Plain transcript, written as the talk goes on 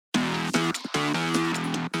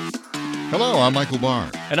Hello, I'm Michael Barr.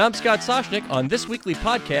 And I'm Scott Soshnick. On this weekly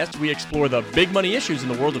podcast, we explore the big money issues in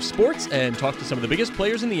the world of sports and talk to some of the biggest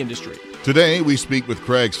players in the industry. Today, we speak with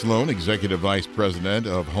Craig Sloan, Executive Vice President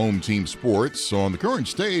of Home Team Sports, on the current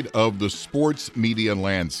state of the sports media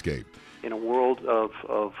landscape. In a world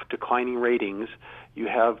of declining ratings, you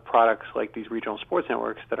have products like these regional sports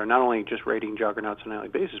networks that are not only just rating juggernauts on a nightly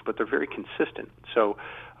basis, but they're very consistent. So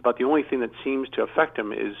about the only thing that seems to affect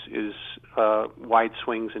them is wide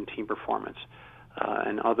swings in team performance.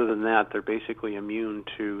 And other than that, they're basically immune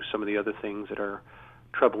to some of the other things that are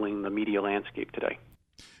troubling the media landscape today.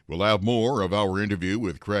 We'll have more of our interview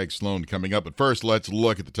with Craig Sloan coming up. But first, let's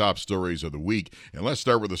look at the top stories of the week. And let's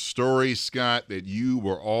start with a story, Scott, that you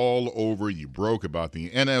were all over. You broke about the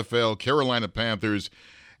NFL, Carolina Panthers,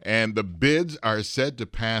 and the bids are said to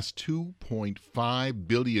pass $2.5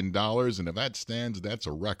 billion. And if that stands, that's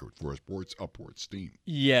a record for a sports upwards team.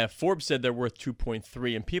 Yeah, Forbes said they're worth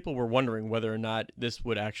 2.3, and people were wondering whether or not this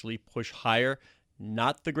would actually push higher.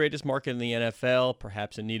 Not the greatest market in the NFL,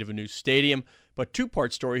 perhaps in need of a new stadium. But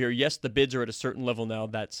two-part story here. Yes, the bids are at a certain level now.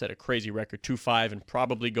 That set a crazy record, 2.5, and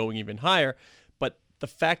probably going even higher. But the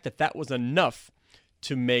fact that that was enough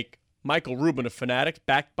to make Michael Rubin a fanatic,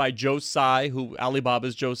 backed by Joe Tsai, who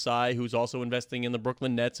Alibaba's Joe Tsai, who's also investing in the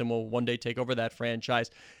Brooklyn Nets and will one day take over that franchise,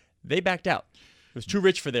 they backed out. It was too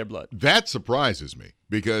rich for their blood. That surprises me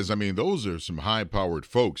because, I mean, those are some high-powered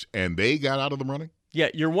folks, and they got out of the running? Yeah,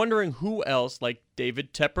 you're wondering who else, like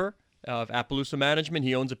David Tepper of Appaloosa Management.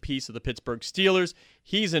 He owns a piece of the Pittsburgh Steelers.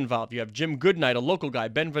 He's involved. You have Jim Goodnight, a local guy.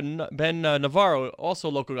 Ben Navarro, also a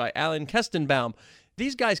local guy. Alan Kestenbaum.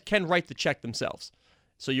 These guys can write the check themselves.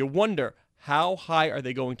 So you wonder, how high are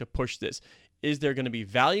they going to push this? Is there going to be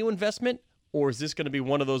value investment, or is this going to be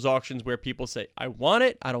one of those auctions where people say, I want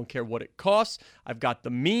it, I don't care what it costs, I've got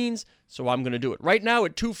the means, so I'm going to do it. Right now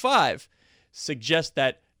at 2.5 suggests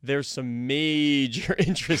that there's some major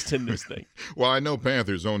interest in this thing. Well, I know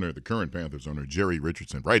the current Panthers owner, Jerry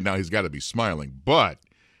Richardson, right now he's got to be smiling, but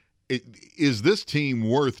is this team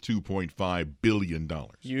worth $2.5 billion?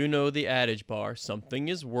 You know the adage, Bar, something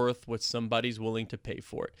is worth what somebody's willing to pay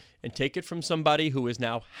for it. And take it from somebody who is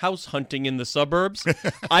now house hunting in the suburbs.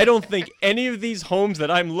 I don't think any of these homes that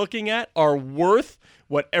I'm looking at are worth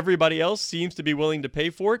what everybody else seems to be willing to pay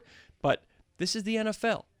for it. But this is the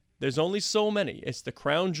NFL. There's only so many. It's the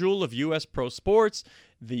crown jewel of U.S. pro sports.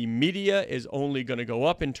 The media is only going to go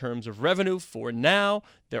up in terms of revenue for now.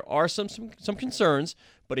 There are some concerns,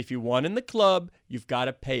 but if you want in the club, you've got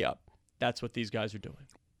to pay up. That's what these guys are doing.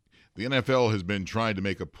 The NFL has been trying to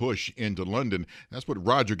make a push into London. That's what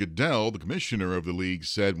Roger Goodell, the commissioner of the league,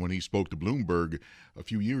 said when he spoke to Bloomberg a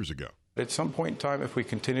few years ago. At some point in time, if we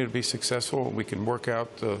continue to be successful, we can work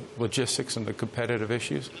out the logistics and the competitive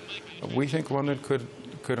issues. We think London could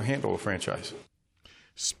handle a franchise.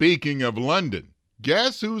 Speaking of London,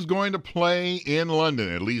 guess who's going to play in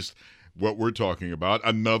London? At least what we're talking about.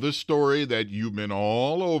 Another story that you've been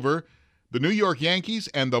all over. The New York Yankees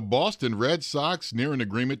and the Boston Red Sox near an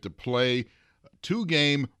agreement to play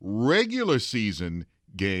 2-game regular season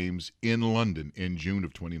games in London in June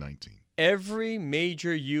of 2019. Every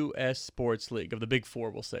major U.S. sports league of the Big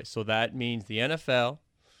Four, we'll say. So that means the NFL,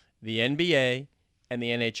 the NBA, and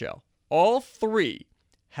the NHL. All three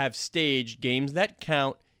have staged games that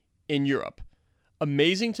count in Europe.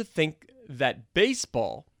 Amazing to think that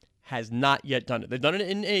baseball has not yet done it. They've done it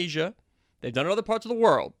in Asia. They've done it in other parts of the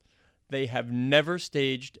world. They have never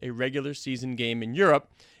staged a regular season game in Europe,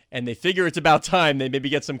 and they figure it's about time they maybe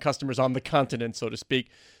get some customers on the continent, so to speak.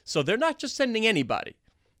 So they're not just sending anybody.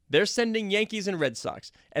 They're sending Yankees and Red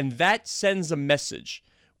Sox, and that sends a message.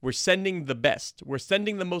 We're sending the best. We're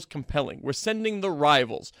sending the most compelling. We're sending the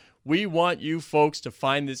rivals. We want you folks to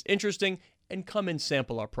find this interesting and come and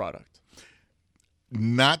sample our product.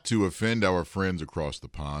 Not to offend our friends across the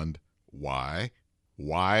pond. Why?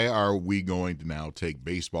 Why are we going to now take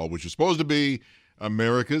baseball, which is supposed to be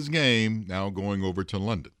America's game, now going over to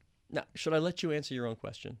London? Now, should I let you answer your own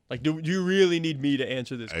question? Like, do you really need me to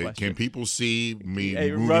answer this question? Can people see me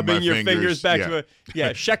rubbing my your fingers back yeah.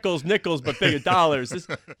 to shekels, nickels, but bigger dollars? This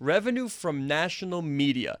revenue from national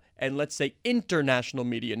media and let's say international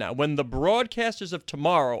media. Now, when the broadcasters of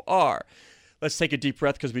tomorrow are, let's take a deep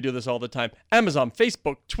breath because we do this all the time, Amazon,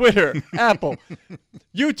 Facebook, Twitter, Apple,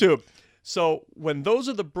 YouTube. So when those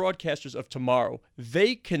are the broadcasters of tomorrow,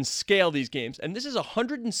 they can scale these games. And this is a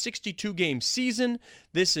 162-game season.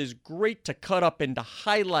 This is great to cut up into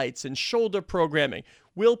highlights and shoulder programming.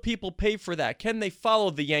 Will people pay for that? Can they follow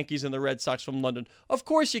the Yankees and the Red Sox from London? Of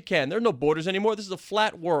course you can. There are no borders anymore. This is a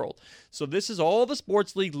flat world. So this is all the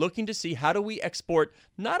sports league looking to see how do we export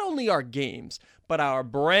not only our games, but our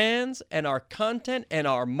brands and our content and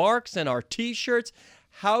our marks and our T-shirts.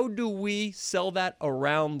 How do we sell that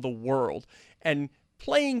around the world? And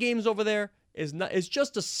playing games over there is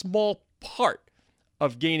just a small part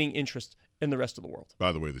of gaining interest in the rest of the world.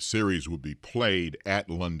 By the way, the series will be played at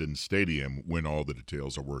London Stadium when all the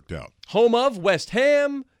details are worked out. Home of West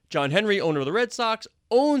Ham. John Henry, owner of the Red Sox,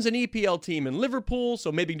 owns an EPL team in Liverpool,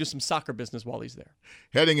 so maybe he can do some soccer business while he's there.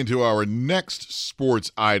 Heading into our next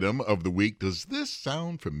sports item of the week, does this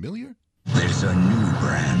sound familiar? There's a new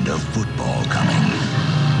brand of football coming.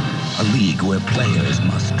 A league where players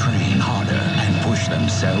must train harder and push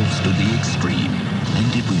themselves to the extreme.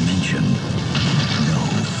 And did we mention no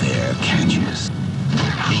fair catches?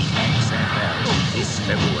 The XFL this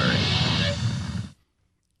February.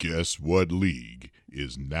 Guess what league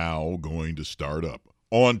is now going to start up?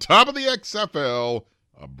 On top of the XFL,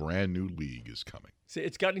 a brand new league is coming. See,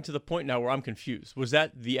 it's gotten to the point now where I'm confused. Was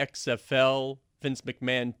that the XFL Vince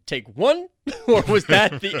McMahon take one? Or was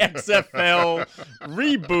that the XFL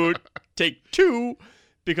reboot take two?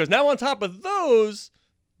 Because now on top of those,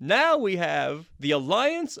 now we have the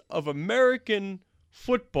Alliance of American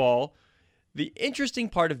Football. The interesting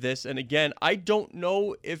part of this, and again, I don't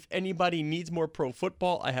know if anybody needs more pro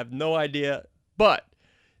football. I have no idea. But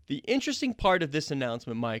the interesting part of this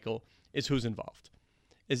announcement, Michael, is who's involved.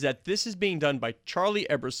 Is that this is being done by Charlie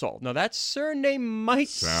Ebersol. Now, that surname might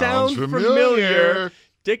sound familiar.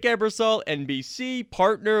 Dick Ebersol, NBC,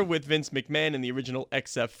 partner with Vince McMahon in the original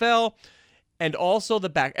XFL. And also the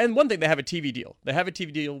back. And one thing, they have a TV deal. They have a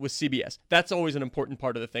TV deal with CBS. That's always an important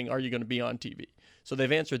part of the thing. Are you going to be on TV? So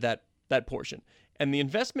they've answered that portion. And the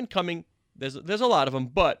investment coming, there's a lot of them,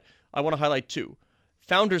 but I want to highlight two.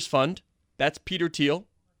 Founders Fund, that's Peter Thiel,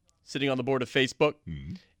 sitting on the board of Facebook,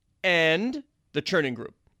 and the Chernin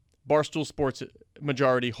Group, Barstool Sports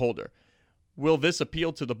majority holder. Will this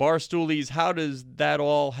appeal to the Barstoolies? How does that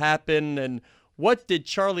all happen? And what did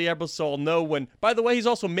Charlie Ebersol know when, by the way, he's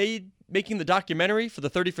also making the documentary for the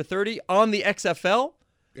 30 for 30 on the XFL?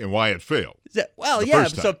 And why it failed.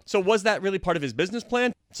 So was that really part of his business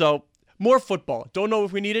plan? So more football. Don't know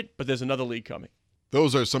if we need it, but there's another league coming.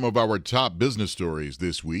 Those are some of our top business stories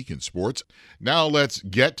this week in sports. Now let's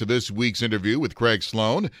get to this week's interview with Craig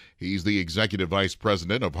Sloan. He's the Executive Vice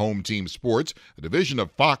President of Home Team Sports, a division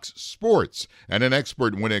of Fox Sports, and an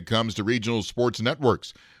expert when it comes to regional sports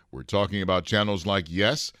networks. We're talking about channels like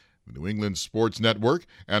YES, the New England Sports Network,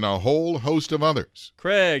 and a whole host of others.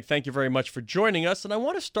 Craig, thank you very much for joining us. And I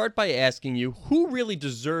want to start by asking you, who really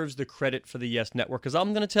deserves the credit for the YES Network? Because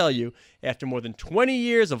I'm going to tell you, after more than 20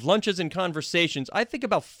 years of lunches and conversations, I think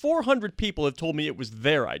about 400 people have told me it was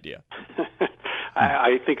their idea.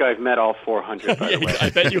 I think I've met all 400, by the way.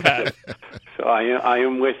 I bet you have. So I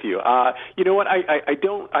am with you. You know what?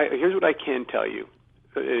 Here's what I can tell you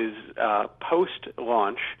is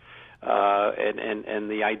post-launch,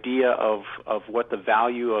 and the idea of what the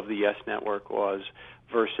value of the YES Network was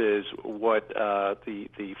versus what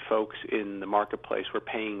the folks in the marketplace were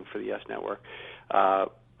paying for the YES Network.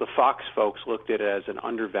 The Fox folks looked at it as an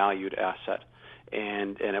undervalued asset,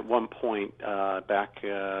 and at one point back,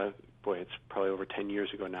 it's probably over 10 years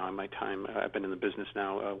ago now in my time. I've been in the business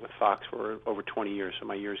now with Fox for over 20 years, so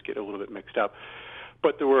my years get a little bit mixed up.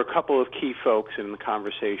 But there were a couple of key folks in the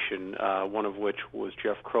conversation, one of which was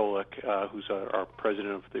Jeff Krolik, who's our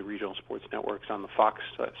president of the regional sports networks on the Fox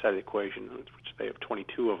side of the equation, which they have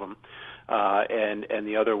 22 of them. And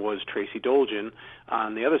the other was Tracy Dolgen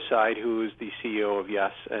on the other side, who is the CEO of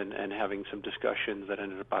YES, and having some discussions that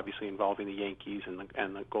ended up obviously involving the Yankees and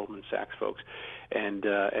the Goldman Sachs folks, and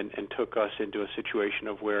took us into a situation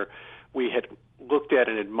of where we had looked at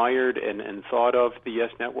and admired and thought of the YES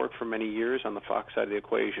Network for many years on the Fox side of the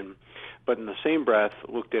equation, but in the same breath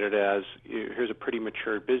looked at it as, here's a pretty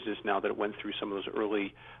mature business now that it went through some of those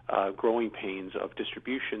early growing pains of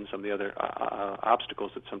distribution, some of the other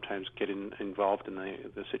obstacles that sometimes get involved in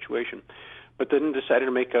the situation, but then decided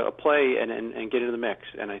to make a play and get into the mix.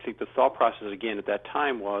 And I think the thought process, again, at that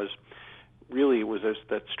time was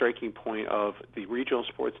that striking point of the regional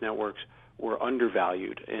sports networks were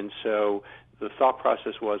undervalued. And so the thought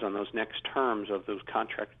process was on those next terms of those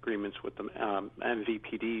contract agreements with the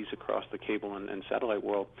MVPDs across the cable and satellite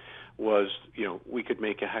world was, we could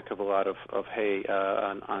make a heck of a lot of hay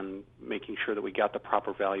on making sure that we got the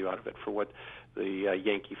proper value out of it for what the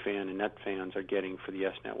Yankee fan and Net fans are getting for the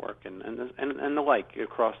YES Network and the like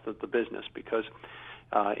across the business, because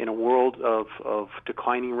In a world of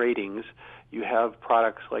declining ratings, you have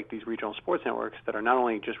products like these regional sports networks that are not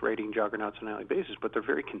only just rating juggernauts on a nightly basis, but they're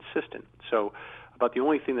very consistent. So about the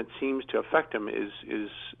only thing that seems to affect them is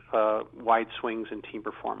wide swings in team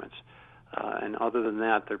performance. And other than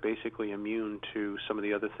that, they're basically immune to some of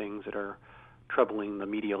the other things that are troubling the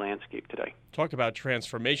media landscape today. Talk about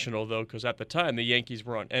transformational, though, because at the time the Yankees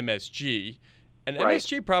were on MSG, and Right.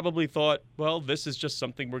 MSG probably thought, well, this is just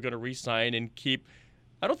something we're going to re-sign and keep.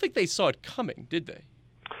 I don't think they saw it coming, did they?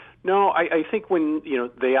 No, I think when,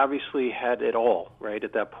 they obviously had it all, right,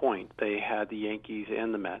 at that point. They had the Yankees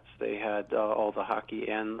and the Mets. They had all the hockey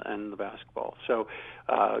and the basketball. So,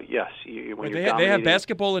 yes, when They you're have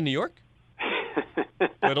basketball in New York?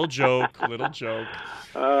 Little joke.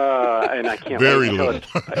 and I can't Very wait little.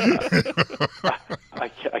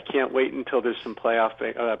 I can't wait until there's some playoff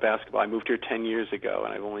basketball. I moved here 10 years ago,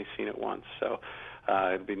 and I've only seen it once. So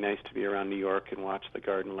it'd be nice to be around New York and watch the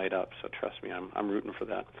Garden light up. So trust me, I'm rooting for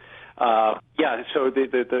that. So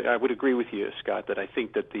I would agree with you, Scott, that I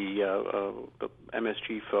think that the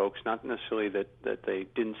MSG folks, not necessarily that they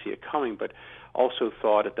didn't see it coming, but also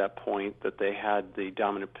thought at that point that they had the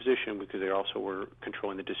dominant position because they also were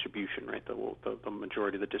controlling the distribution, right, the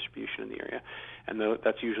majority of the distribution in the area. And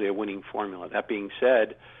that's usually a winning formula. That being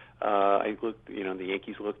said, the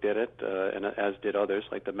Yankees looked at it, and as did others,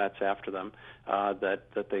 like the Mets after them,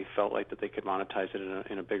 that they felt like that they could monetize it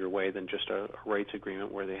in a bigger way than just a rights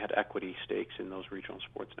agreement where they had equity stakes in those regional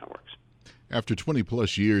sports networks. After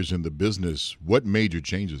 20-plus years in the business, what major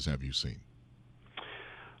changes have you seen?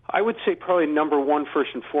 I would say probably number one, first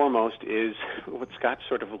and foremost, is what Scott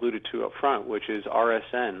sort of alluded to up front, which is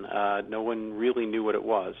RSN. No one really knew what it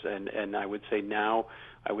was, and I would say now,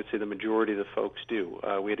 the majority of the folks do.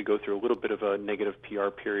 We had to go through a little bit of a negative PR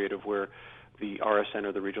period of where the RSN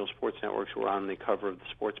or the regional sports networks were on the cover of the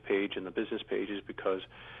sports page and the business pages because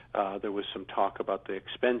there was some talk about the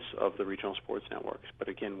expense of the regional sports networks. But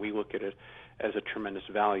again, we look at it as a tremendous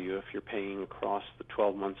value. If you're paying across the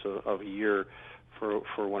 12 months of a year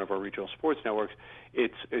for one of our regional sports networks,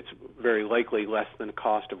 it's very likely less than the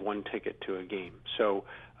cost of one ticket to a game. So,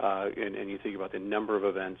 and you think about the number of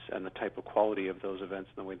events and the type of quality of those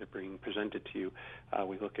events and the way they're being presented to you,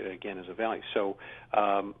 we look at it again as a value. So,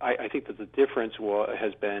 I think that the difference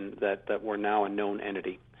has been that we're now a known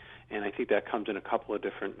entity, and I think that comes in a couple of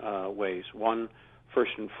different ways. One,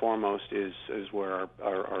 first and foremost, is where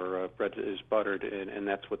our bread is buttered, and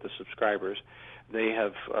that's with the subscribers. They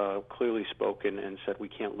have clearly spoken and said we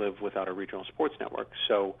can't live without a regional sports network.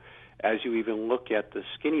 So as you even look at the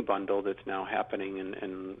skinny bundle that's now happening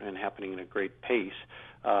and happening in a great pace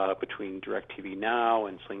between DirecTV Now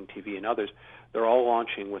and Sling TV and others, they're all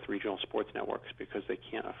launching with regional sports networks because they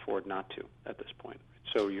can't afford not to at this point.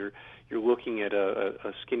 So you're looking at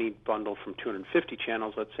a skinny bundle from 250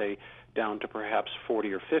 channels, let's say, down to perhaps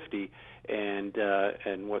 40 or 50,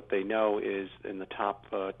 and what they know is in the top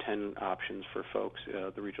 10 options for folks,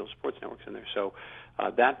 the regional sports networks in there. So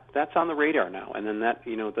that's on the radar now. And then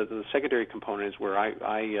the secondary component is where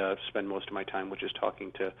I spend most of my time, which is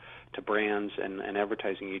talking to brands and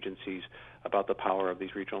advertising agencies about the power of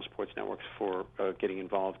these regional sports networks for getting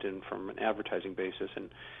involved in from an advertising basis. And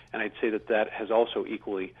I'd say that has also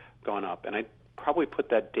equally gone up. And I'd probably put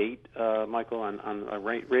that date, Michael, on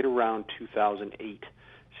right around 2008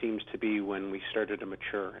 seems to be when we started to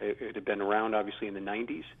mature. It had been around, obviously, in the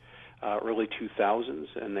 90s, early 2000s,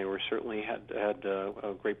 and they were certainly had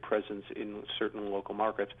a great presence in certain local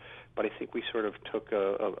markets. But I think we sort of took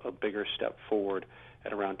a bigger step forward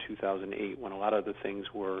at around 2008 when a lot of the things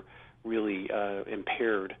were really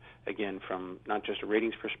impaired, again, from not just a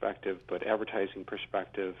ratings perspective, but advertising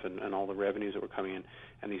perspective and all the revenues that were coming in.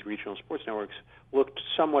 And these regional sports networks looked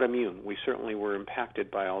somewhat immune. We certainly were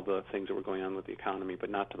impacted by all the things that were going on with the economy,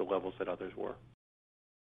 but not to the levels that others were.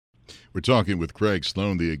 We're talking with Craig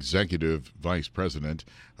Sloan, the Executive Vice President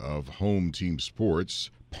of Home Team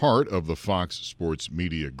Sports, part of the Fox Sports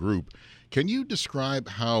Media Group. Can you describe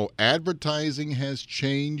how advertising has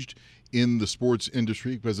changed in the sports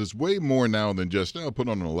industry? Because it's way more now than just put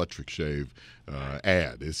on an electric shave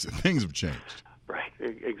ad. Things have changed. Right,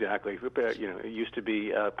 exactly. It used to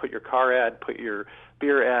be put your car ad, put your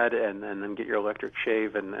beer ad, and then get your electric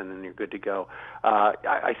shave, and then you're good to go.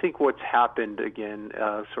 I think what's happened, again,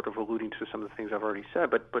 sort of alluding to some of the things I've already said,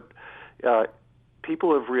 but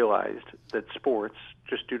people have realized that sports,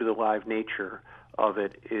 just due to the live nature of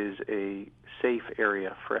it, is a safe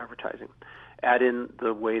area for advertising. Add in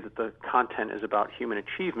the way that the content is about human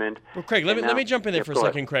achievement. Well, Craig, let me jump in there for a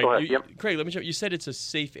second, Craig. Craig, let me jump. You said it's a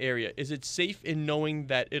safe area. Is it safe in knowing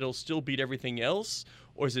that it'll still beat everything else,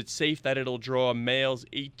 or is it safe that it'll draw males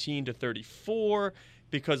 18 to 34?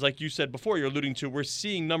 Because like you said before, you're alluding to, we're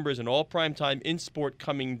seeing numbers in all prime time in sport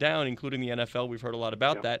coming down, including the NFL. We've heard a lot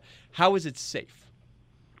about that. How is it safe?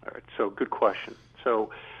 All right, so good question. So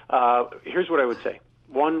here's what I would say.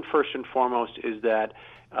 One, first and foremost, is that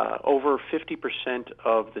over 50%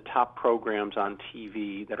 of the top programs on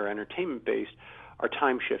TV that are entertainment-based are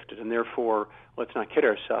time-shifted, and therefore, let's not kid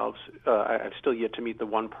ourselves, I've still yet to meet the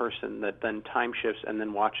one person that then time-shifts and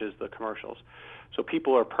then watches the commercials. So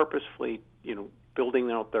people are purposefully,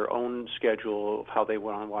 building out their own schedule of how they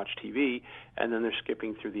want to watch TV, and then they're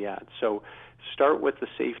skipping through the ads. So start with the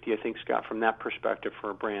safety, I think, Scott, from that perspective for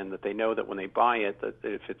a brand, that they know that when they buy it, that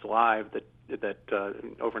if it's live, that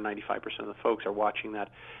over 95% of the folks are watching that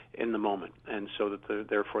in the moment, and so that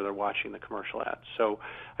therefore they're watching the commercial ads. So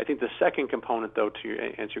I think the second component, though, to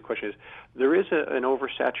answer your question, is there is an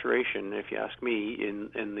oversaturation, if you ask me,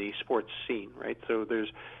 in the sports scene, right? So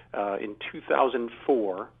there's in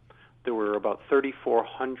 2004, there were about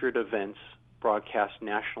 3,400 events broadcast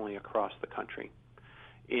nationally across the country.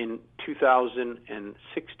 In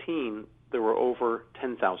 2016, there were over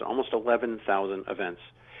 10,000, almost 11,000 events.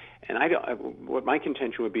 And what my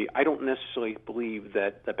contention would be, I don't necessarily believe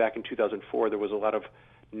that back in 2004 there was a lot of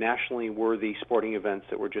nationally worthy sporting events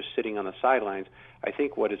that were just sitting on the sidelines. I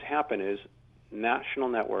think what has happened is national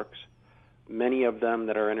networks, many of them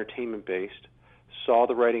that are entertainment-based, saw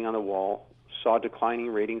the writing on the wall, saw declining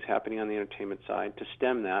ratings happening on the entertainment side. To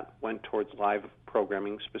stem that, went towards live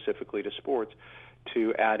programming, specifically to sports,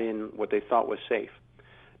 to add in what they thought was safe.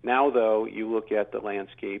 Now, though, you look at the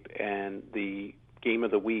landscape, and the game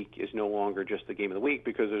of the week is no longer just the game of the week,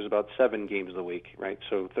 because there's about 7 games of the week, right?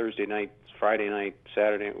 So Thursday night, Friday night,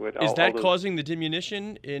 Saturday. Is that causing the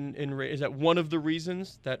diminution in is that one of the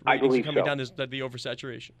reasons that ratings are coming down, is that the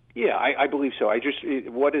oversaturation? Yeah, I believe so.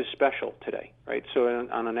 What is special today, right? So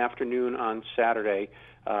on an afternoon on Saturday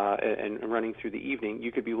and running through the evening,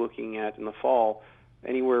 you could be looking at, in the fall,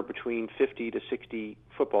 anywhere between 50 to 60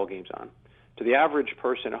 football games on. To the average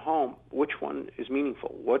person at home, which one is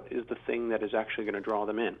meaningful? What is the thing that is actually going to draw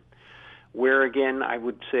them in? Where, again, I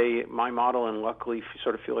would say my model, and luckily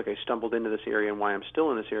sort of feel like I stumbled into this area and why I'm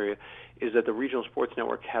still in this area, is that the regional sports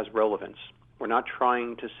network has relevance. We're not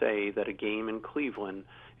trying to say that a game in Cleveland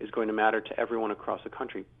is going to matter to everyone across the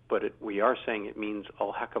country, but we are saying it means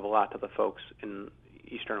a heck of a lot to the folks in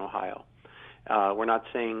eastern Ohio. We're not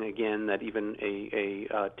saying, again, that even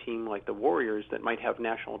a team like the Warriors that might have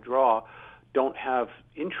national draw don't have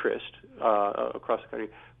interest across the country,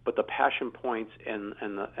 but the passion points and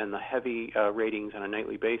the heavy ratings on a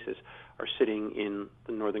nightly basis are sitting in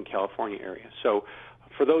the Northern California area. So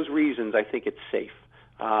for those reasons, I think it's safe.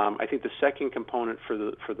 I think the second component for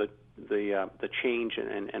the change,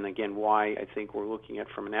 and again why I think we're looking at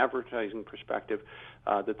from an advertising perspective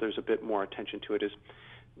that there's a bit more attention to it, is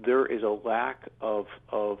there is a lack of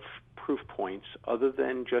proof points other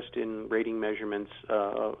than just in rating measurements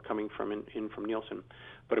coming from Nielsen,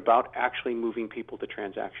 but about actually moving people to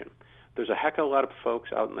transaction. There's a heck of a lot of folks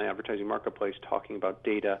out in the advertising marketplace talking about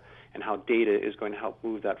data and how data is going to help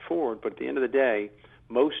move that forward, but at the end of the day,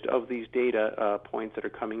 most of these data points that are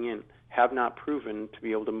coming in have not proven to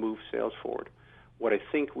be able to move sales forward. What I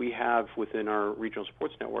think we have within our regional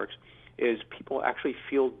sports networks is people actually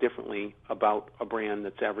feel differently about a brand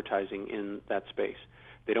that's advertising in that space.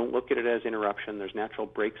 They don't look at it as interruption. There's natural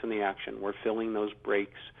breaks in the action. We're filling those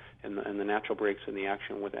breaks and the natural breaks in the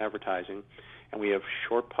action with advertising. And we have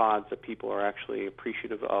short pods that people are actually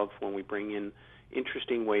appreciative of when we bring in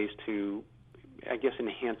interesting ways to, I guess,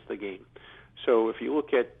 enhance the game. So if you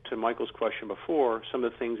look at, to Michael's question before, some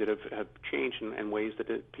of the things that have changed and ways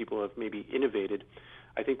that people have maybe innovated,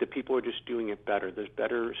 I think that people are just doing it better. There's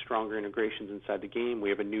better, stronger integrations inside the game. We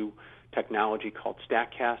have a new technology called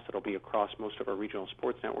StatCast that'll be across most of our regional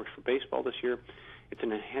sports networks for baseball this year. It's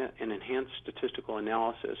an enhanced statistical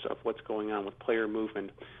analysis of what's going on with player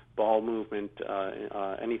movement, ball movement,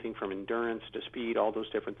 anything from endurance to speed, all those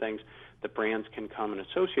different things that brands can come and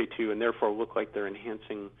associate to, and therefore look like they're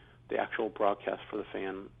enhancing the actual broadcast for the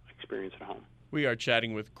fan experience at home. We are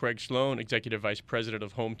chatting with Craig Sloan, Executive Vice President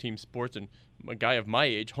of Home Team Sports, and a guy of my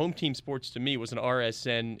age. Home Team Sports to me was an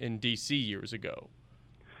RSN in D.C. years ago.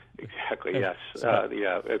 Exactly, yes. So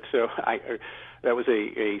that was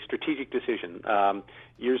a strategic decision.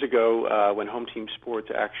 Years ago, when Home Team Sports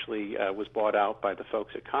actually was bought out by the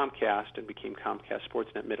folks at Comcast and became Comcast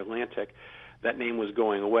Sportsnet Mid-Atlantic, that name was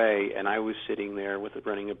going away, and I was sitting there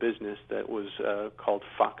running a business that was called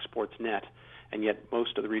Fox Sports Net. And yet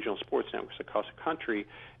most of the regional sports networks across the country,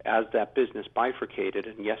 as that business bifurcated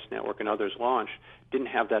and Yes Network and others launched, didn't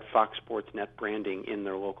have that Fox Sports Net branding in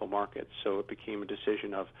their local markets. So it became a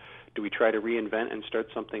decision of, do we try to reinvent and start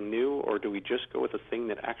something new, or do we just go with a thing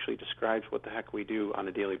that actually describes what the heck we do on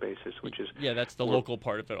a daily basis, which is... Yeah, that's the local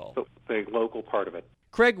part of it all. The local part of it.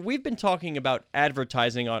 Craig, we've been talking about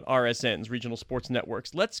advertising on RSNs, regional sports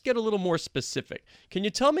networks. Let's get a little more specific. Can you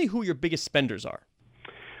tell me who your biggest spenders are?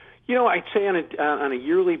 You know, I'd say on a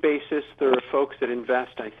yearly basis, there are folks that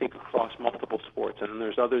invest, I think, across multiple sports, and then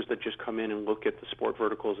there's others that just come in and look at the sport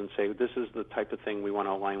verticals and say, this is the type of thing we want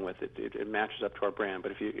to align with. It matches up to our brand.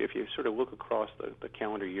 But if you sort of look across the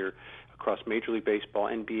calendar year, across Major League Baseball,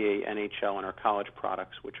 NBA, NHL, and our college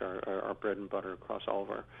products, which are our bread and butter across all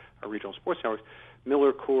of our regional sports networks,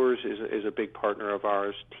 Miller Coors is a big partner of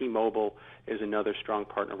ours. T-Mobile is another strong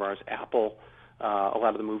partner of ours. Apple. A lot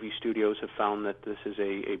of the movie studios have found that this is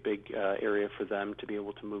a big area for them to be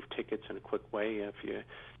able to move tickets in a quick way. If you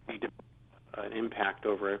need an impact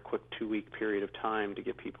over a quick 2-week period of time to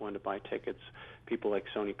get people in to buy tickets, people like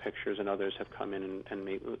Sony Pictures and others have come in and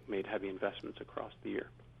made heavy investments across the year.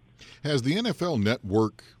 Has the NFL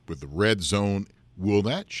Network with the Red Zone, will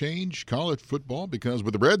that change college football? Because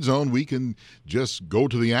with the Red Zone, we can just go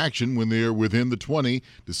to the action when they're within the 20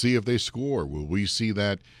 to see if they score. Will we see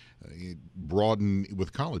that broaden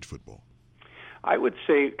with college football? I would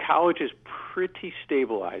say college is pretty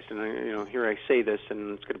stabilized, and here I say this,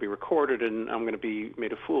 and it's going to be recorded, and I'm going to be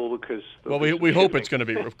made a fool because. Well, we hope it's going to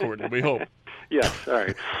be recorded. We hope. Yes. All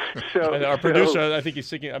right. So and our producer, I think he's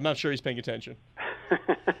thinking. I'm not sure he's paying attention.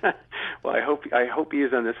 Well, I hope he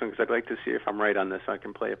is on this one because I'd like to see if I'm right on this so I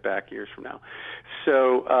can play it back years from now.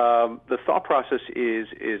 So the thought process is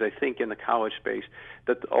I think in the college space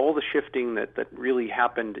that all the shifting that really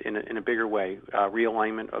happened in a bigger way,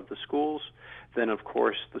 realignment of the schools, then of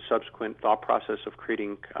course the subsequent thought process of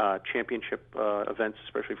creating championship events,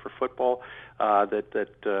 especially for football,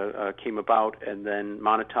 that came about, and then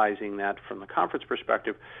monetizing that from the conference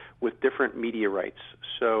perspective with different media rights.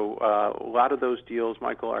 So a lot of those deals,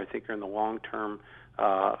 Michael, I think are in the long-term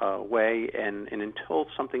way, and until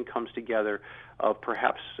something comes together of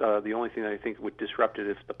perhaps the only thing that I think would disrupt it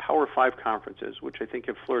is the Power 5 conferences, which I think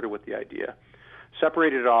have flirted with the idea,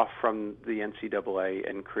 separated it off from the NCAA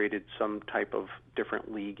and created some type of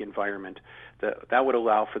different league environment that would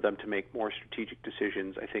allow for them to make more strategic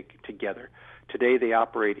decisions, I think, together. Today they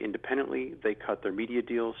operate independently. They cut their media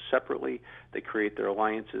deals separately. They create their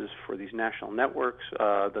alliances for these national networks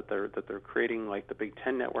that they're creating, like the Big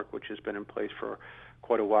Ten Network, which has been in place for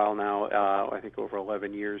quite a while now, I think over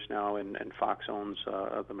 11 years now, and Fox owns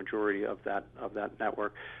the majority of that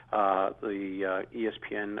network. The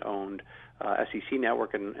ESPN-owned SEC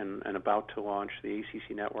network and about to launch the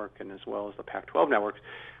ACC network, and as well as the Pac-12 networks.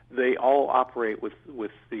 They all operate with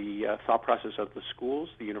the thought process of the schools,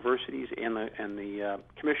 the universities, and the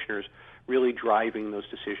commissioners really driving those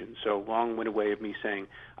decisions. So long-winded way of me saying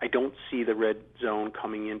I don't see the red zone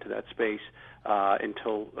coming into that space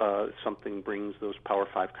until something brings those Power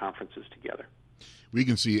 5 conferences together. We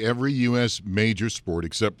can see every U.S. major sport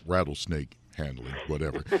except rattlesnake handling,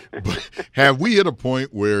 whatever. But have we hit a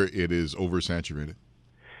point where it is oversaturated?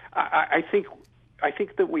 I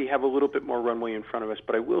think that we have a little bit more runway in front of us,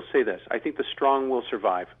 but I will say this. I think the strong will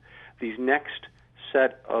survive. These next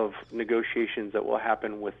set of negotiations that will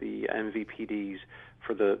happen with the MVPDs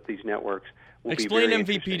for these networks will Explain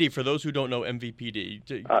be very MVPD for those who don't know MVPD.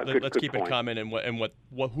 Let's keep it common and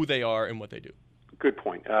who they are and what they do. Good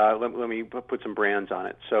point. Let me put some brands on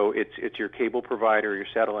it. So it's your cable provider, your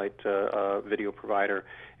satellite video provider,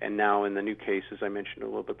 and now in the new case, as I mentioned a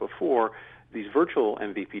little bit before, these virtual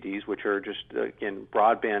MVPDs, which are just, again,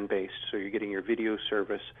 broadband-based. So you're getting your video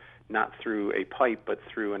service not through a pipe, but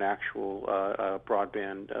through an actual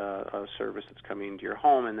broadband service that's coming into your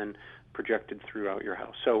home and then projected throughout your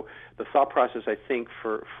house. So the thought process, I think,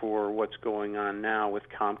 for what's going on now with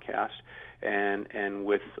Comcast and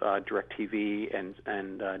with DirecTV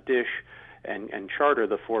and Dish and Charter,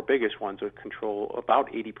 the four biggest ones that control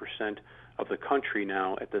about 80% of the country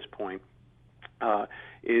now at this point,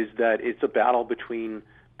 is that it's a battle between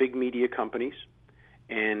big media companies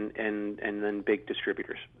and then big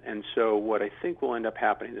distributors. And so what I think will end up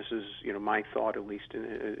happening, this is my thought at least,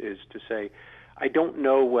 is to say I don't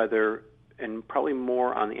know whether, and probably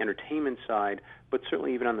more on the entertainment side, but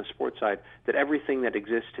certainly even on the sports side, that everything that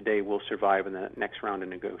exists today will survive in the next round of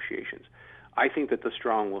negotiations. I think that the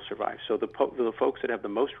strong will survive. So the folks that have the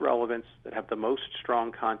most relevance, that have the most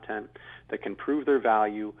strong content, that can prove their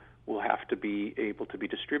value, will have to be able to be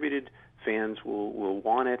distributed. Fans will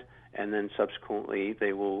want it, and then subsequently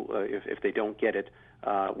they will, if they don't get it,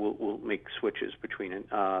 will make switches between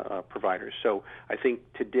providers. So I think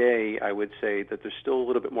today I would say that there's still a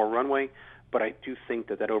little bit more runway, but I do think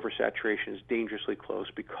that oversaturation is dangerously close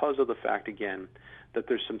because of the fact, again, that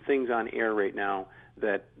there's some things on air right now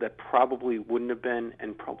that probably wouldn't have been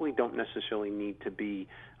and probably don't necessarily need to be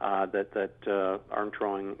that aren't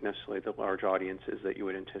drawing necessarily the large audiences that you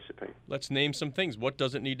would anticipate. Let's name some things. What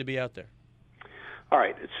doesn't need to be out there? All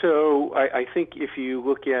right. So I think if you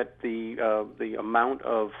look at the amount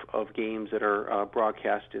of games that are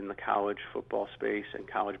broadcast in the college football space and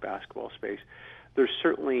college basketball space, there's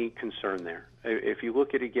certainly concern there. If you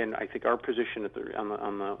look at, again, I think our position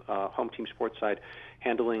on the home team sports side,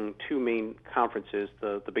 handling two main conferences,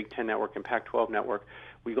 the Big Ten Network and Pac-12 Network,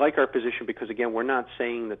 we like our position because, again, we're not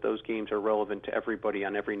saying that those games are relevant to everybody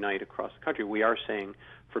on every night across the country. We are saying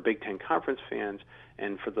for Big Ten Conference fans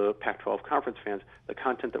and for the Pac-12 Conference fans, the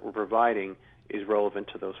content that we're providing is relevant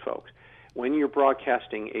to those folks. When you're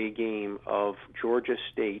broadcasting a game of Georgia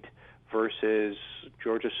State versus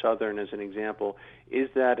Georgia Southern, as an example, is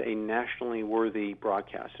that a nationally worthy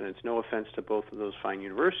broadcast? And it's no offense to both of those fine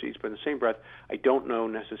universities, but in the same breath, I don't know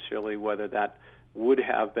necessarily whether that would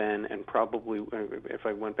have been, and probably, if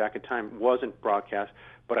I went back in time, wasn't broadcast,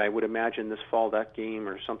 but I would imagine this fall that game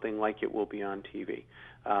or something like it will be on TV.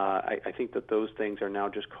 I think that those things are now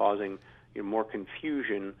just causing more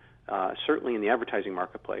confusion, certainly in the advertising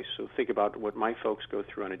marketplace. So think about what my folks go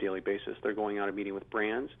through on a daily basis. They're going out and meeting with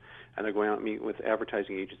brands, and they're going out and meeting with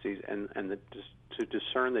advertising agencies, and to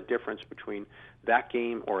discern the difference between that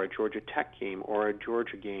game or a Georgia Tech game or a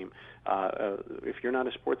Georgia game. If you're not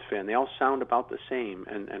a sports fan, they all sound about the same,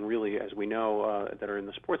 and really, as we know that are in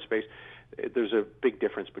the sports space, there's a big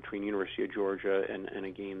difference between University of Georgia and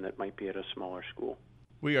a game that might be at a smaller school.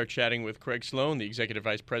 We are chatting with Craig Sloan, the Executive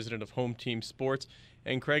Vice President of Home Team Sports.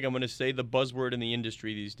 And Craig, I'm going to say the buzzword in the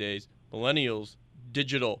industry these days, millennials,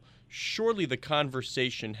 digital. Surely the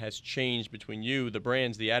conversation has changed between you, the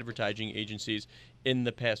brands, the advertising agencies in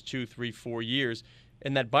the past 2, 3, 4 years,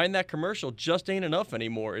 and that buying that commercial just ain't enough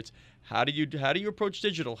anymore. It's how do you approach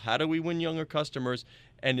digital? How do we win younger customers?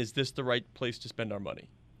 And is this the right place to spend our money?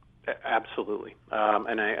 Absolutely.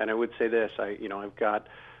 And I would say this, I've got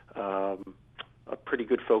a pretty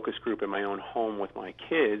good focus group in my own home with my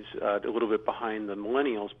kids, a little bit behind the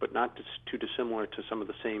millennials, but not too dissimilar to some of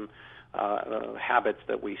the same habits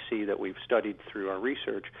that we see that we've studied through our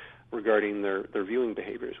research regarding their viewing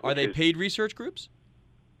behaviors. Are they paid research groups?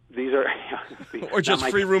 These are, or just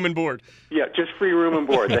free room and board? Yeah, just free room and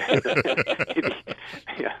board.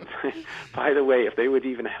 Yeah. By the way, if they would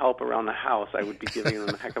even help around the house, I would be giving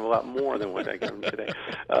them a heck of a lot more than what I give them today.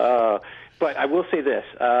 But I will say this,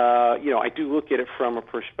 I do look at it from a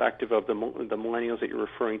perspective of the millennials that you're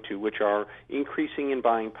referring to, which are increasing in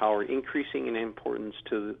buying power, increasing in importance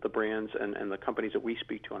to the brands and the companies that we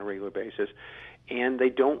speak to on a regular basis, and they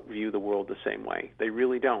don't view the world the same way. They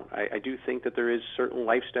really don't. I do think that there is certain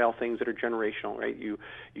lifestyle things that are generational, right? You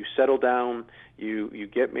settle down, you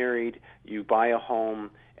get married, you buy a home,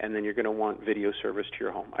 and then you're going to want video service to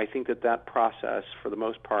your home. I think that process, for the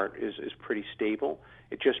most part, is pretty stable.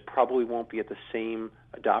 It just probably won't be at the same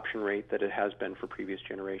adoption rate that it has been for previous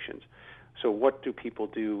generations. So what do people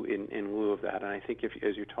do in lieu of that? And I think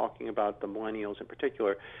as you're talking about the millennials in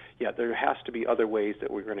particular, there has to be other ways that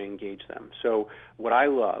we're going to engage them. So what I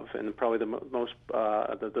love, and probably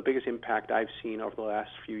the biggest impact I've seen over the last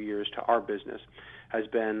few years to our business, has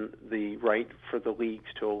been the right for the leagues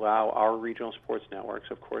to allow our regional sports networks,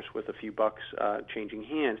 of course with a few bucks changing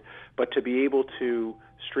hands, but to be able to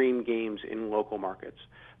stream games in local markets.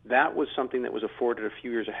 That was something that was afforded a few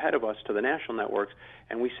years ahead of us to the national networks,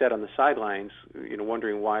 and we sat on the sidelines,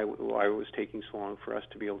 wondering why it was taking so long for us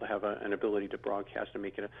to be able to have an ability to broadcast and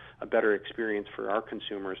make it a better experience for our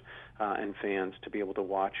consumers and fans to be able to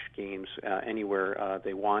watch games anywhere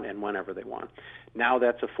they want and whenever they want. Now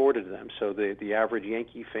that's afforded to them. So the average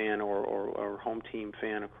Yankee fan or home team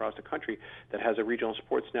fan across the country that has a regional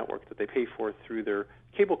sports network that they pay for through their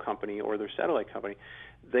cable company or their satellite company,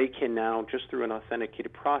 they can now, just through an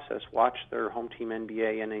authenticated process, watch their home team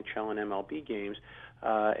NBA, NHL, and MLB games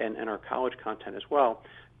and our college content as well,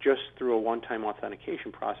 just through a one-time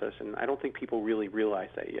authentication process. And I don't think people really realize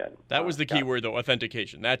that yet. That was the key word, though,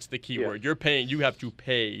 authentication. That's the key word. You're paying. You have to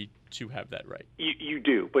pay to have that right. You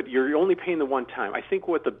do, but you're only paying the one time. I think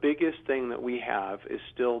what the biggest thing that we have is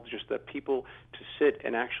still just that people to sit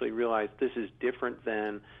and actually realize this is different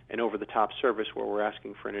than an over-the-top service where we're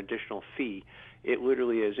asking for an additional fee. It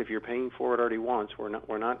literally is, if you're paying for it already once,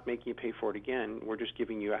 we're not making you pay for it again. We're just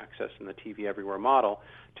giving you access in the TV Everywhere model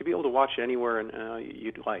to be able to watch it anywhere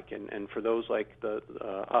you'd like. And for those like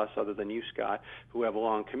us, other than you, Scott, who have a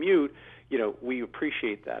long commute, we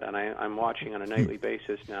appreciate that. And I'm watching on a nightly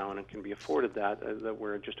basis now, and it can be afforded that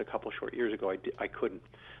where just a couple short years ago I couldn't.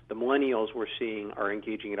 The millennials we're seeing are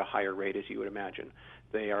engaging at a higher rate, as you would imagine.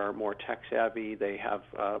 They are more tech savvy. They have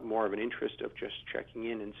more of an interest of just checking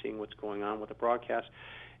in and seeing what's going on with the broadcast.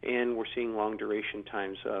 And we're seeing long duration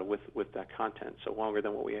times with that content, so longer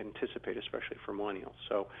than what we anticipate, especially for millennials.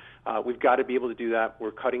 So we've got to be able to do that.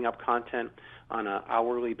 We're cutting up content on an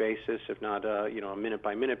hourly basis, if not a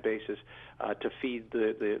minute-by-minute basis, to feed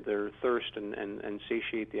their thirst and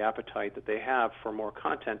satiate the appetite that they have for more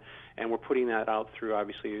content. And we're putting that out through,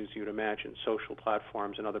 obviously, as you'd imagine, social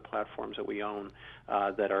platforms and other platforms that we own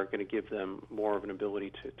that are going to give them more of an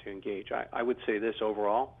ability to engage. I would say this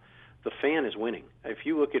overall. The fan is winning. If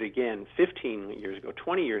you look at, again, 15 years ago,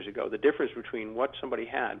 20 years ago, the difference between what somebody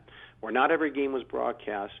had, where not every game was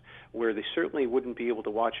broadcast, where they certainly wouldn't be able to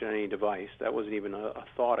watch it on any device. That wasn't even a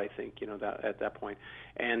thought, I think, that at that point.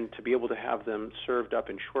 And to be able to have them served up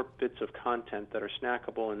in short bits of content that are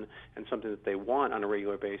snackable and something that they want on a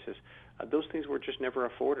regular basis, those things were just never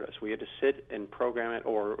afforded us. We had to sit and program it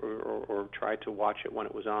or try to watch it when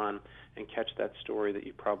it was on and catch that story that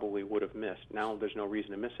you probably would have missed. Now there's no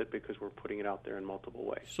reason to miss it because we're putting it out there in multiple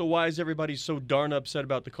ways. So why is everybody so darn upset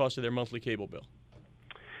about the cost of their monthly cable bill?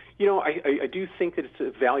 I do think that it's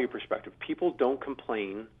a value perspective. People don't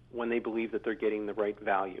complain when they believe that they're getting the right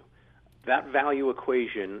value. That value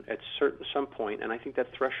equation at some point, and I think that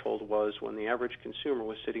threshold was when the average consumer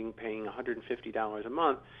was paying $150 a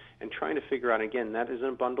month and trying to figure out, again, that is in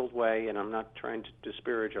a bundled way, and I'm not trying to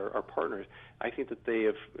disparage our partners. I think that they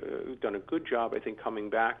have done a good job, I think,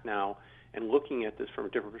 coming back now and looking at this from a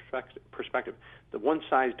different perspective. The one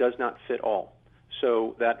size does not fit all.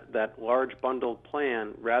 So that large bundled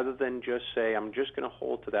plan, rather than just say, I'm just going to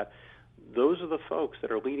hold to that, those are the folks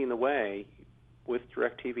that are leading the way with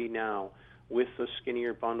DirecTV Now, with the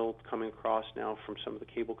skinnier bundle coming across now from some of the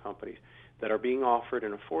cable companies that are being offered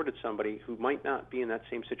and afforded somebody who might not be in that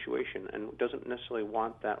same situation and doesn't necessarily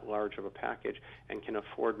want that large of a package and can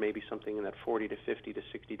afford maybe something in that $40 to $50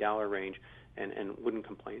 to $60 range and wouldn't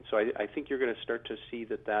complain. So I think you're going to start to see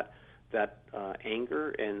that anger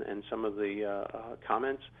and some of the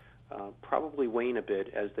comments probably wane a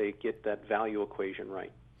bit as they get that value equation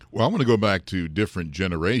right. Well, I want to go back to different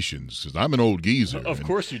generations because I'm an old geezer. Of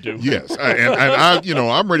course you do. Yes,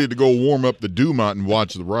 I'm ready to go warm up the Dumont and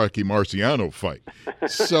watch the Rocky Marciano fight.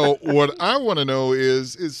 So what I want to know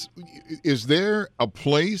is there a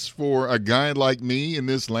place for a guy like me in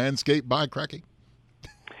this landscape by Cracky?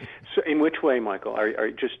 So in which way, Michael?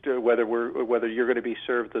 Are just whether you're going to be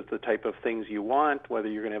served the type of things you want, whether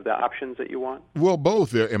you're going to have the options that you want? Well,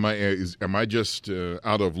 both. Am I just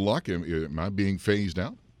out of luck? Am I being phased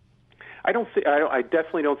out? I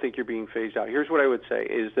definitely don't think you're being phased out. Here's what I would say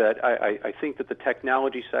is that I think that the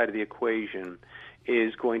technology side of the equation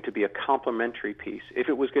is going to be a complementary piece. If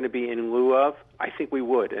it was going to be in lieu of, I think we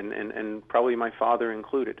would, and probably my father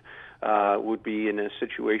included, would be in a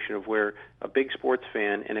situation of where a big sports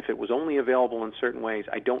fan, and if it was only available in certain ways,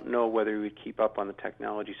 I don't know whether we would keep up on the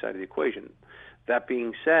technology side of the equation. That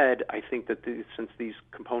being said, I think that since these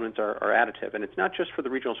components are additive, and it's not just for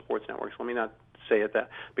the regional sports networks, let me not say it that,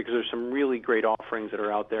 because there's some really great offerings that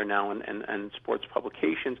are out there now and sports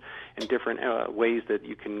publications and different ways that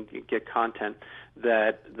you can get content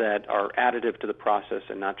that are additive to the process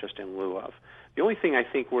and not just in lieu of. The only thing I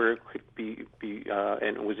think where it could be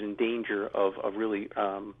and was in danger of really,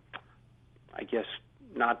 I guess,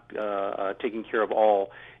 not taking care of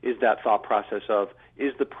all is that thought process of,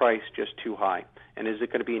 is the price just too high? And is it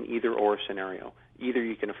going to be an either-or scenario? Either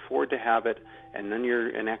you can afford to have it, and then you're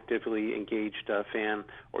an actively engaged fan,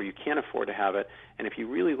 or you can't afford to have it. And if you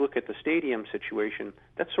really look at the stadium situation,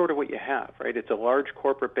 that's sort of what you have, right? It's a large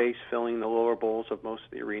corporate base filling the lower bowls of most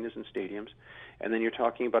of the arenas and stadiums. And then you're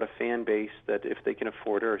talking about a fan base that, if they can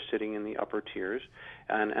afford it, are sitting in the upper tiers.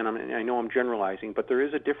 And I know I'm generalizing, but there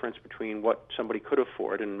is a difference between what somebody could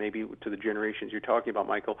afford, and maybe to the generations you're talking about,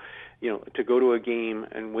 Michael, to go to a game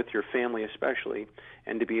and with your family especially,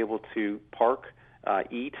 and to be able to park,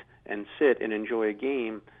 eat, and sit and enjoy a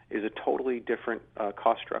game is a totally different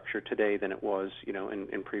cost structure today than it was,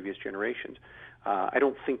 in previous generations. I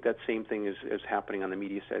don't think that same thing is happening on the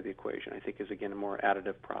media side of the equation. I think is, again, a more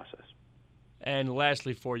additive process. And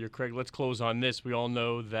lastly for you, Craig, let's close on this. We all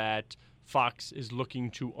know that Fox is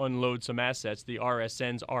looking to unload some assets. The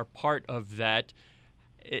RSNs are part of that.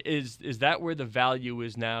 Is that where the value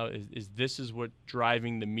is now? Is this what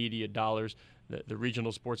driving the media dollars, the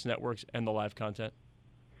regional sports networks, and the live content?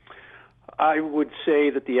 I would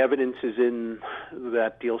say that the evidence is in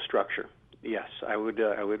that deal structure. Yes, I would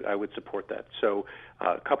support that. So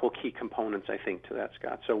a couple key components, I think, to that,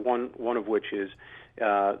 Scott. So one of which is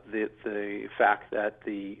the fact that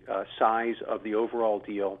the size of the overall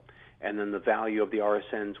deal and then the value of the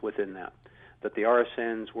RSNs within that. That the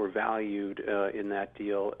RSNs were valued in that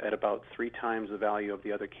deal at about 3 times the value of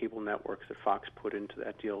the other cable networks that Fox put into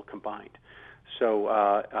that deal combined. So,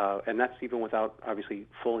 and that's even without obviously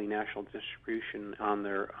fully national distribution on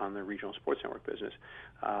their regional sports network business.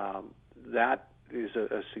 That is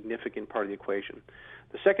a significant part of the equation.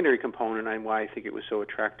 The secondary component, and why I think it was so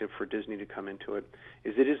attractive for Disney to come into it,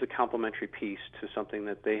 is it is a complementary piece to something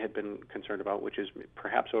that they had been concerned about, which is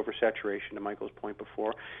perhaps oversaturation, to Michael's point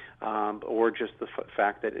before, or just the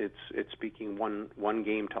fact that it's speaking one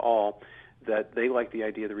game to all. That they like the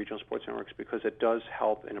idea of the regional sports networks because it does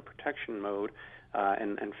help in a protection mode,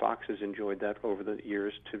 and Fox has enjoyed that over the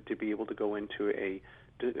years to be able to go into a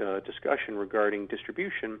discussion regarding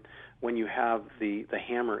distribution when you have the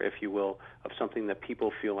hammer, if you will, of something that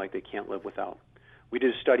people feel like they can't live without. We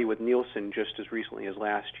did a study with Nielsen just as recently as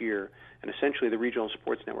last year, and essentially the regional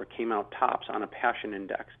sports network came out tops on a passion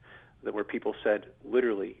index where people said,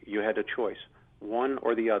 literally, you had a choice. One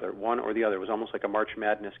or the other. It was almost like a March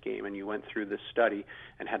Madness game, and you went through this study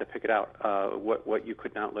and had to pick it out, what you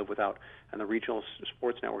could not live without. And the regional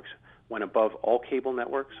sports networks went above all cable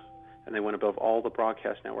networks, and they went above all the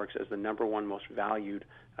broadcast networks as the number one most valued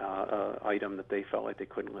item that they felt like they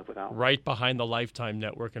couldn't live without. Right behind the Lifetime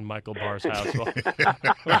Network in Michael Barr's house.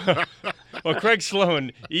 Well, Craig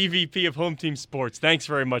Sloan, EVP of Home Team Sports, thanks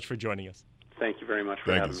very much for joining us. Thank you very much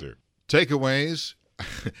for having me. Thank you, sir. Takeaways,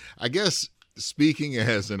 I guess, speaking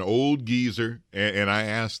as an old geezer, and I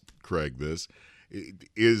asked Craig this,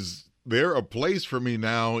 is there a place for me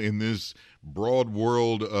now in this broad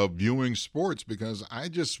world of viewing sports? Because I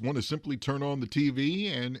just want to simply turn on the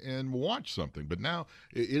TV and watch something. But now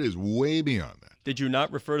it is way beyond that. Did you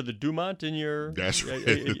not refer to the Dumont in your... That's right.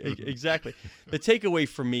 Exactly. The takeaway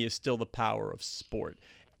for me is still the power of sport.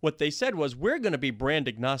 What they said was, we're going to be brand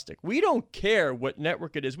agnostic. We don't care what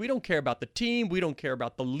network it is. We don't care about the team. We don't care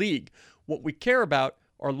about the league. What we care about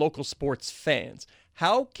are local sports fans.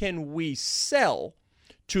 How can we sell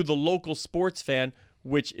to the local sports fan,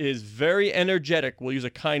 which is very energetic, we'll use a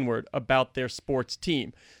kind word, about their sports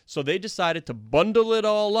team? So they decided to bundle it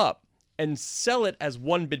all up and sell it as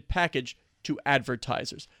one big package to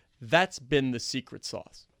advertisers. That's been the secret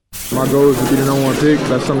sauce. My goal is to be the number one pick.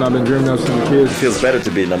 That's something I've been dreaming of since a kid. It feels better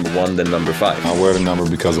to be number 1 than number 5. I wear the number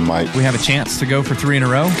because of Mike. We have a chance to go for 3 in a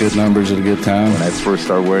row. Good numbers at a good time. When I first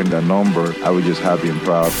started wearing that number, I was just happy and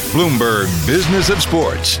proud. Bloomberg Business of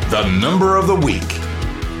Sports, the number of the week.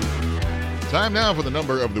 Time now for the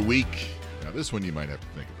number of the week. Now, this one you might have to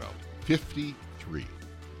think about. 53.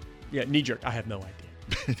 Yeah, knee-jerk. I have no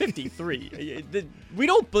idea. 53. We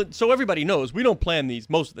don't, so everybody knows, we don't plan these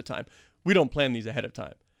most of the time. We don't plan these ahead of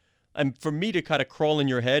time. And for me to kind of crawl in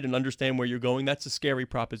your head and understand where you're going, that's a scary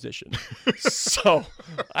proposition. So,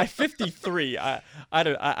 53, I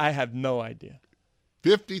have no idea.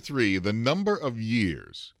 53, the number of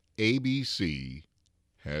years ABC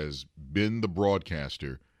has been the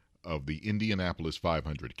broadcaster of the Indianapolis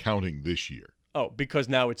 500, counting this year. Oh, because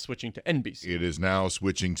now it's switching to NBC. It is now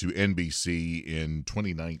switching to NBC in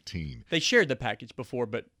 2019. They shared the package before,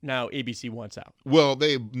 but now ABC wants out. Well,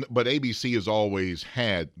 but ABC has always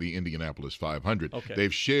had the Indianapolis 500. Okay.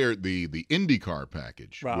 They've shared the IndyCar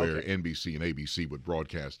package, Wow, where okay. NBC and ABC would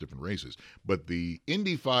broadcast different races. But the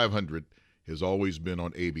Indy 500 has always been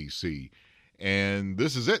on ABC. And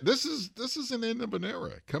this is it. This is an end of an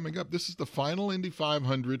era coming up. This is the final Indy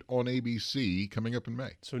 500 on ABC coming up in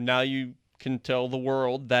May. So now you can tell the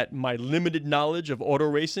world that my limited knowledge of auto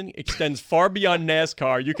racing extends far beyond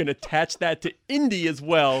NASCAR. You can attach that to Indy as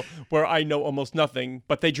well, where I know almost nothing,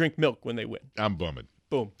 but they drink milk when they win. I'm bumming.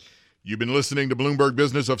 Boom. You've been listening to Bloomberg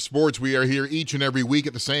Business of Sports. We are here each and every week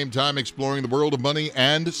at the same time exploring the world of money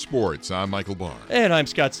and sports. I'm Michael Barr. And I'm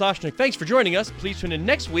Scott Soshnick. Thanks for joining us. Please tune in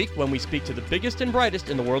next week when we speak to the biggest and brightest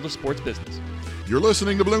in the world of sports business. You're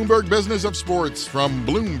listening to Bloomberg Business of Sports from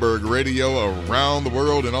Bloomberg Radio around the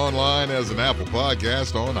world and online as an Apple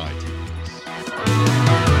podcast on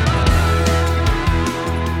iTunes.